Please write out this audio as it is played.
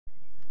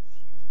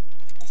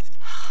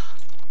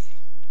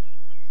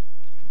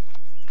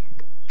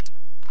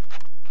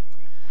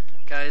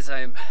guys,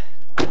 I'm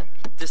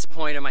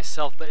disappointed in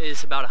myself, but it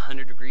is about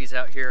 100 degrees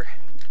out here.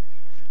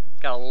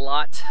 Got a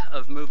lot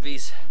of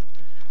movies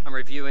I'm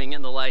reviewing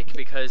and the like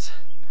because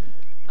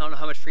I don't know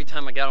how much free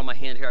time I got on my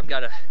hand here. I've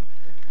got a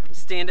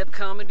stand-up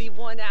comedy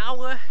 1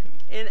 hour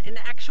in an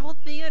actual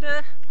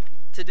theater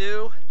to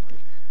do.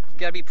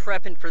 Gotta be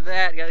prepping for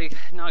that. Gotta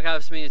knock out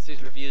as many of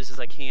these reviews as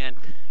I can.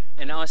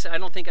 And honestly, I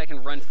don't think I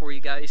can run for you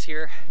guys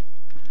here.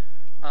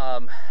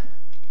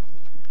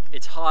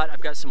 It's hot.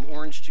 I've got some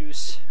orange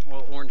juice,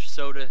 well, orange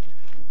soda.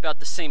 About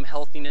the same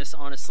healthiness,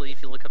 honestly,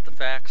 if you look up the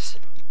facts.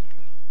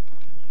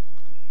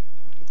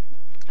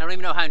 I don't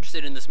even know how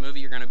interested in this movie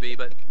you're going to be,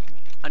 but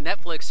on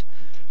Netflix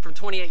from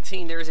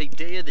 2018, there is a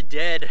Day of the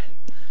Dead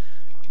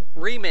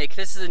remake.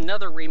 This is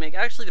another remake.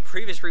 Actually, the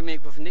previous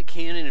remake with Nick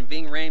Cannon and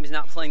Ving Rhames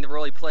not playing the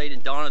role he played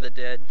in Dawn of the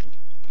Dead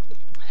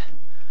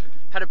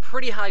had a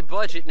pretty high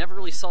budget, never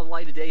really saw the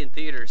light of day in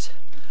theaters,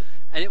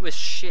 and it was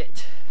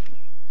shit.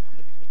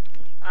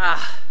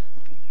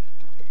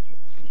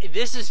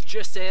 This is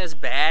just as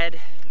bad.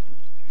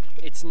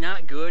 It's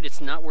not good. It's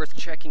not worth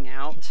checking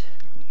out.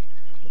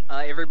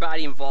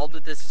 Everybody involved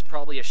with this is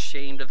probably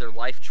ashamed of their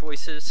life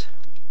choices.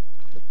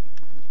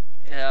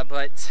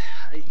 But,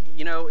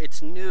 you know,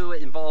 it's new.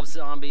 It involves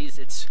zombies.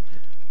 It's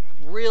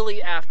really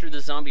after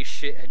the zombie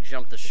shit had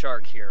jumped the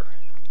shark here.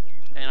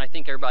 And I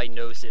think everybody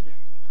knows it.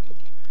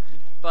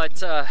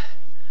 But,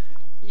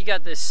 you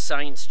got this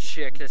science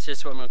chick. That's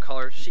just what I'm going to call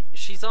her.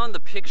 She's on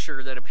the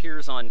picture that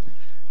appears on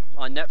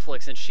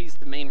Netflix, and she's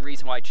the main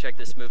reason why I checked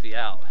this movie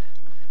out.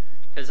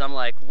 Because I'm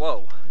like,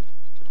 whoa.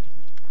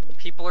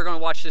 People are going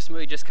to watch this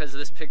movie just because of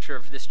this picture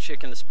of this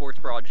chick in the sports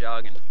bra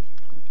jogging.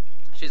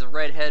 She's a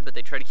redhead, but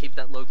they try to keep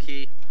that low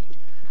key.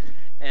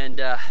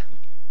 And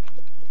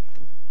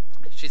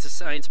she's a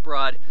science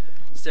broad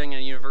studying at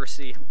a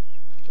university.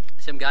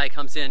 Some guy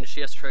comes in, she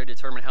has to try to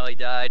determine how he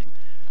died.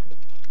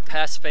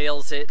 Pass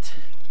fails it.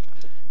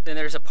 Then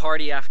there's a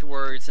party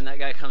afterwards, and that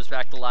guy comes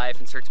back to life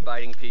and starts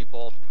biting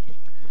people.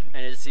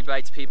 And as he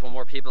bites people,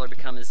 more people are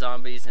becoming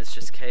zombies, and it's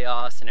just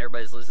chaos, and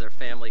everybody's losing their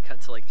family.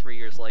 Cut to like 3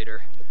 years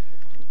later.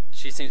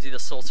 She seems to be the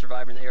sole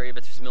survivor in the area,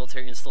 but there's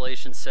military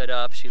installations set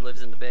up. She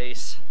lives in the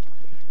base.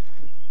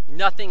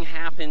 Nothing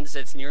happens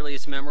that's nearly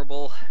as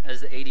memorable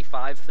as the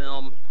 85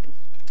 film.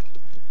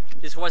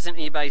 This wasn't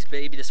anybody's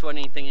baby. This wasn't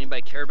anything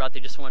anybody cared about. They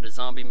just wanted a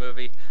zombie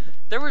movie.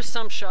 There were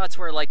some shots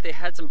where like they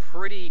had some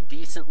pretty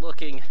decent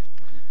looking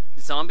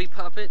zombie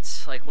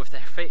puppets, like with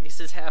their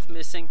faces half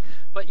missing.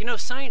 But you know,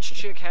 Science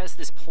Chick has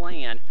this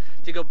plan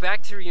to go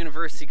back to her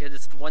university because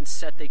it's the one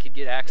set they could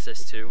get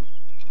access to,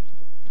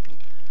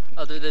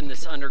 other than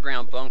this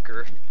underground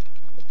bunker,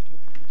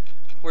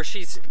 where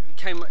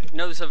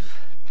knows of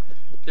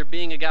there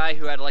being a guy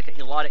who had like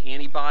a lot of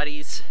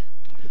antibodies,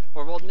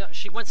 or well, no,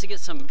 she wants to get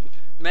some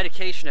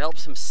medication to help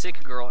some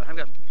sick girl, and I've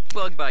got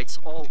bug bites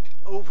all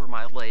over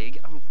my leg.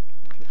 I'm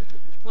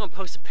gonna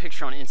post a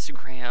picture on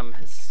Instagram.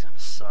 It's gonna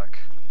suck.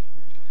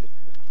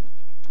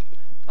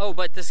 Oh,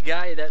 but this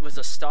guy that was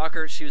a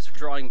stalker she was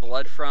drawing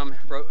blood from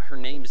wrote her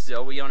name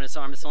Zoe on his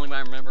arm. It's the only way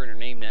I'm remembering her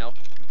name now.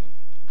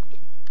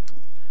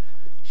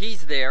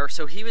 He's there,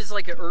 so he was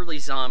like an early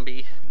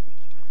zombie,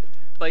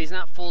 but he's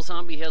not full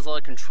zombie. He has a lot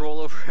of control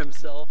over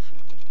himself.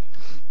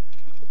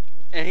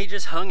 And he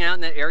just hung out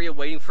in that area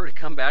waiting for her to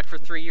come back for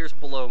 3 years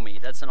below me.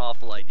 That's an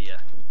awful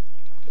idea.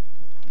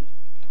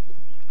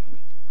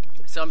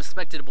 So I'm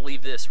expected to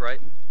believe this, right?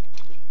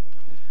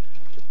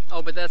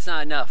 Oh, but that's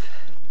not enough.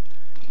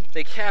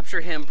 They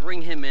capture him,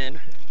 bring him in.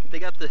 They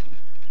got the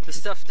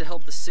stuff to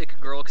help the sick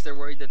girl because they're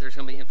worried that there's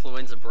going to be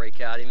influenza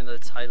breakout, even though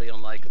it's highly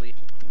unlikely.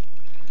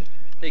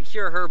 They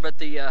cure her,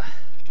 but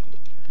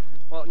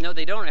well, no,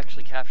 they don't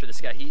actually capture this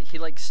guy. He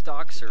like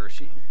stalks her.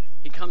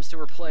 He comes to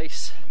her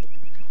place,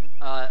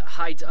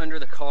 hides under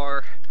the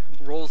car,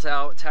 rolls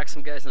out, attacks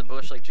some guys in the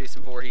bush like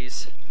Jason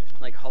Voorhees,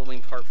 like Halloween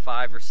Part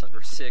 5 or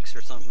 6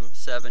 or something,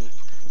 7.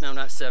 No,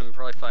 not 7,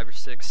 probably 5 or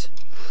 6.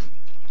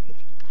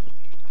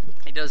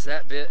 He does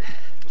that bit.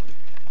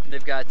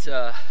 They've got,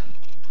 it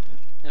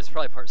was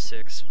probably Part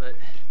 6, but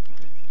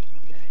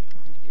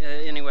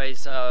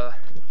anyways, yeah,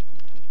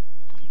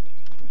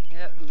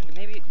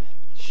 maybe,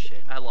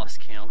 shit, I lost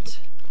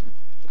count.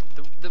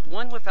 The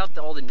one without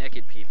all the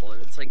naked people,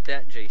 it's like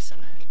that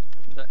Jason.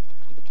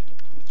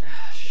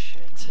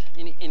 Shit.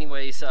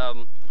 Anyways,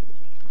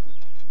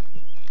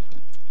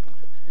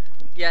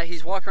 yeah,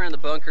 he's walking around the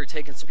bunker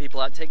taking some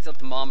people out, takes up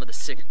the mom of the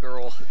sick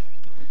girl.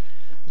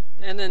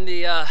 And then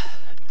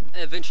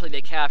eventually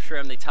they capture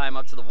him, they tie him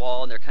up to the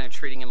wall, and they're kind of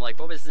treating him like,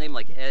 what was his name,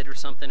 like Ed or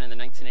something in the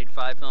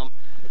 1985 film?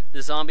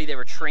 The zombie they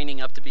were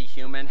training up to be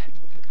human.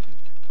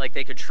 Like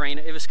they could train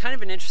it. It was kind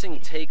of an interesting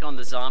take on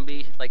the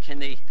zombie. Like, can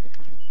they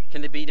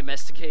be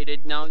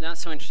domesticated? No, not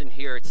so interesting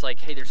here. It's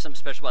like, hey, there's something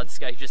special about this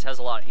guy. He just has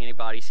a lot of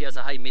antibodies. He has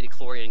a high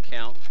midichlorian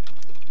count.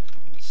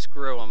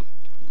 Screw him.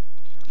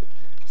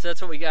 So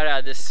that's what we got out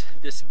of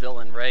this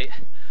villain, right?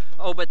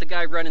 Oh, but the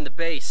guy running the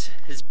base,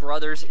 his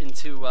brother's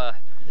into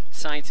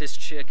Scientist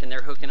Chick, and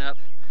they're hooking up.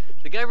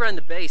 The guy running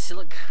the base, he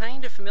looked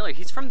kind of familiar.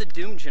 He's from the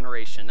Doom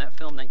generation. That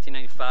film,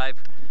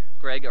 1995,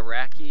 Greg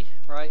Araki,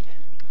 right?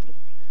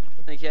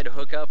 I think he had to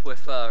hook up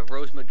with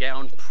Rose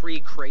McGowan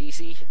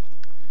pre-crazy,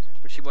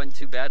 when she wasn't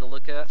too bad to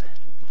look at.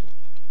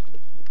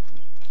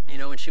 You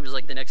know, when she was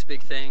like the next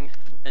big thing,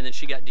 and then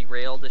she got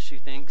derailed, as she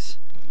thinks.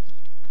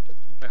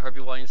 By Harvey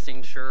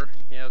Weinstein, sure,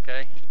 yeah,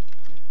 okay.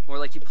 More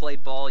like you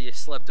played ball, you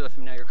slept with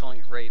him, now you're calling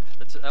it rape.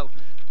 That's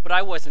but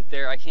I wasn't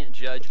there, I can't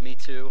judge, me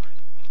too.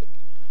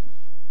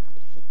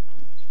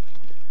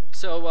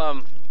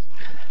 So,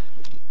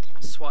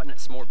 swatting at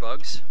some more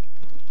bugs.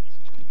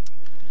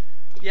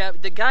 Yeah,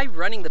 the guy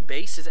running the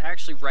base is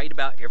actually right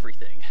about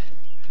everything.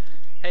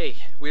 Hey,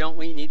 we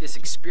need this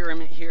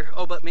experiment here.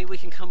 Oh, but maybe we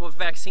can come up with a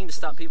vaccine to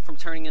stop people from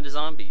turning into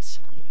zombies.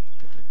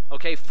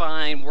 Okay,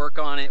 fine, work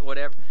on it,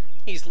 whatever.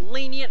 He's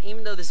lenient,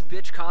 even though this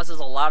bitch causes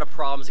a lot of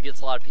problems and gets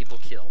a lot of people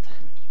killed.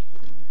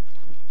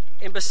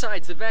 And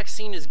besides, the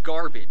vaccine is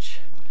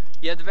garbage.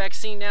 You have the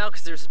vaccine now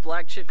because there's this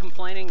black chick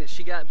complaining that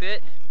she got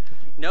bit?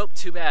 Nope,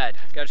 too bad.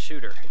 Gotta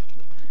shoot her.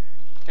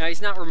 Now,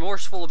 he's not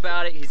remorseful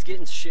about it. He's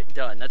getting shit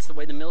done. That's the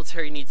way the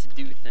military needs to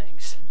do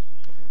things.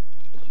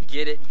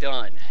 Get it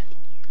done.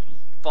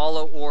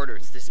 Follow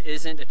orders. This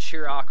isn't a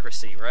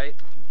cheerocracy, right?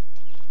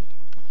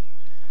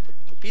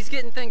 He's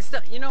getting things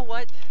done. You know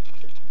what?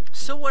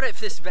 So what if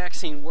this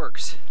vaccine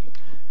works?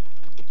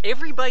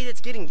 Everybody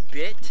that's getting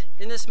bit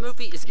in this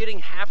movie is getting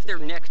half their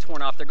neck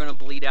torn off. They're going to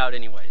bleed out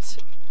anyways.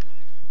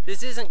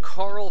 This isn't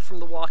Carl from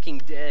The Walking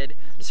Dead,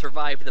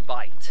 survive the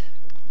bite.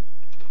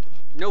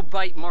 No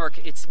bite mark.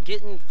 It's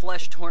getting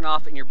flesh torn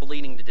off and you're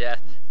bleeding to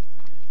death.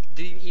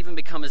 Do you even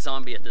become a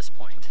zombie at this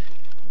point?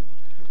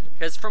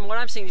 Because from what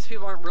I'm seeing, these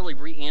people aren't really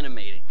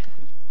reanimating.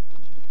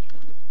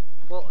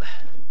 Well,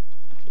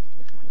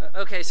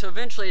 okay, so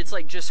eventually it's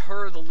like just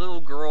her, the little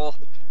girl,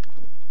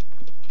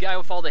 guy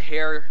with all the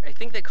hair. I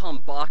think they call him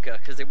Baka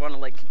because they want to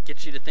like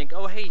get you to think,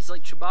 oh hey, he's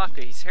like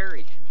Chewbacca, he's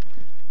hairy.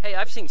 Hey,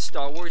 I've seen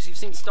Star Wars, you've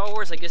seen Star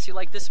Wars, I guess you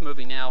like this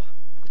movie now.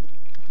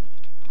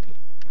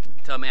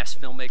 Dumbass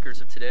filmmakers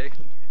of today.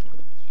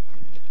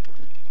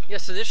 Yeah,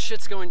 so this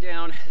shit's going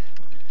down.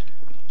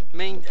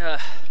 The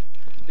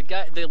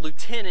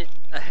lieutenant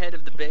ahead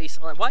of the base.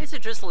 Like, why is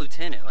it just the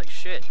lieutenant? Like,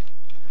 shit.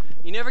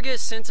 You never get a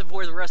sense of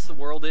where the rest of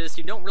the world is.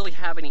 You don't really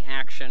have any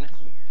action.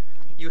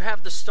 You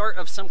have the start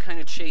of some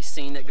kind of chase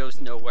scene that goes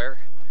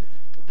nowhere.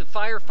 The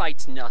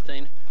firefight's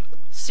nothing.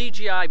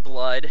 CGI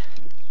blood.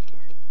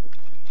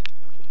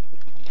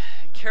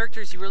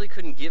 Characters you really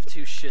couldn't give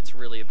two shits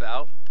really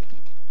about.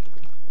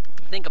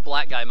 I think a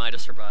black guy might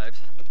have survived,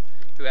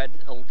 who had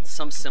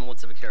some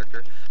semblance of a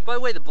character. By the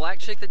way, the black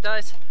chick that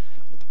dies,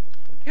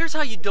 here's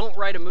how you don't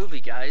write a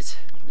movie, guys.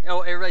 Oh,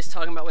 everybody's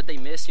talking about what they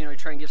miss, you know, you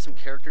try and give some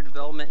character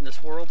development in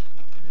this world.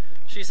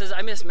 She says,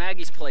 I miss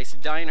Maggie's place, a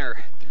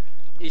diner.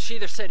 She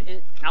either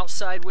said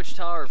outside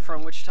Wichita or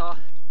from Wichita.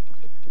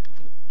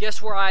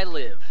 Guess where I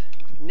live?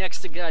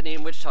 Next to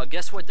goddamn Wichita.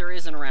 Guess what there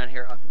isn't around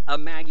here? A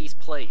Maggie's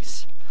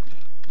place.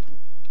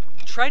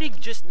 Try to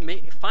just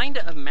find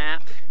a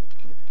map,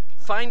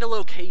 find a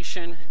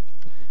location,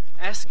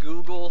 ask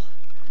Google,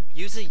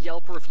 use a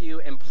Yelp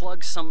review, and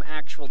plug some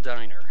actual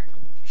diner.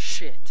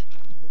 Shit.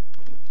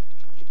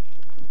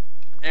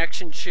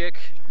 Action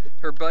chick,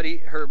 her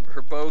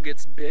beau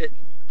gets bit.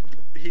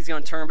 He's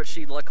gonna turn, but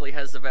she luckily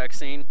has the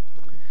vaccine.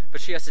 But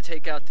she has to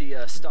take out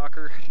the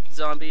stalker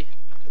zombie.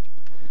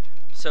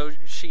 So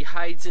she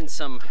hides in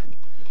some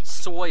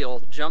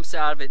soil, jumps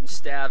out of it and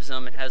stabs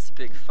him and has the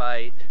big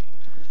fight.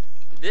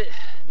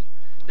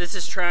 This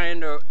is trying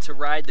to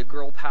ride the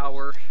girl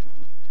power.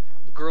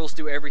 Girls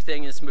do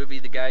everything in this movie.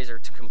 The guys are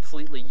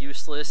completely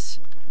useless,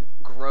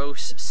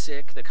 gross,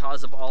 sick, the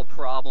cause of all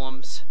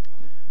problems.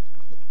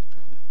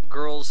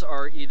 Girls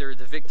are either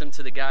the victim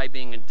to the guy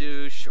being a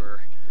douche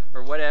or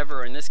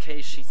whatever. In this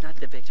case, she's not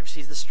the victim.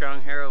 She's the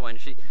strong heroine.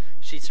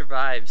 She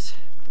survives.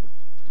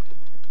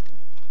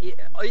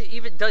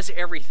 Even does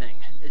everything.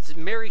 It's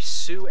Mary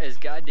Sue as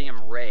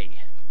goddamn Ray.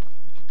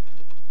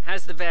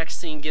 Has the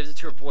vaccine, gives it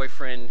to her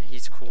boyfriend.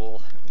 He's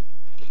cool.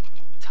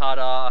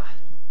 Ta-da.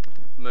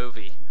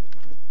 Movie.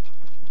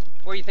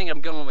 Where do you think I'm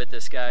going with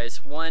this,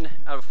 guys? 1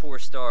 out of 4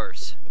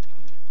 stars.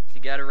 So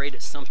you gotta rate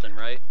it something,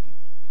 right?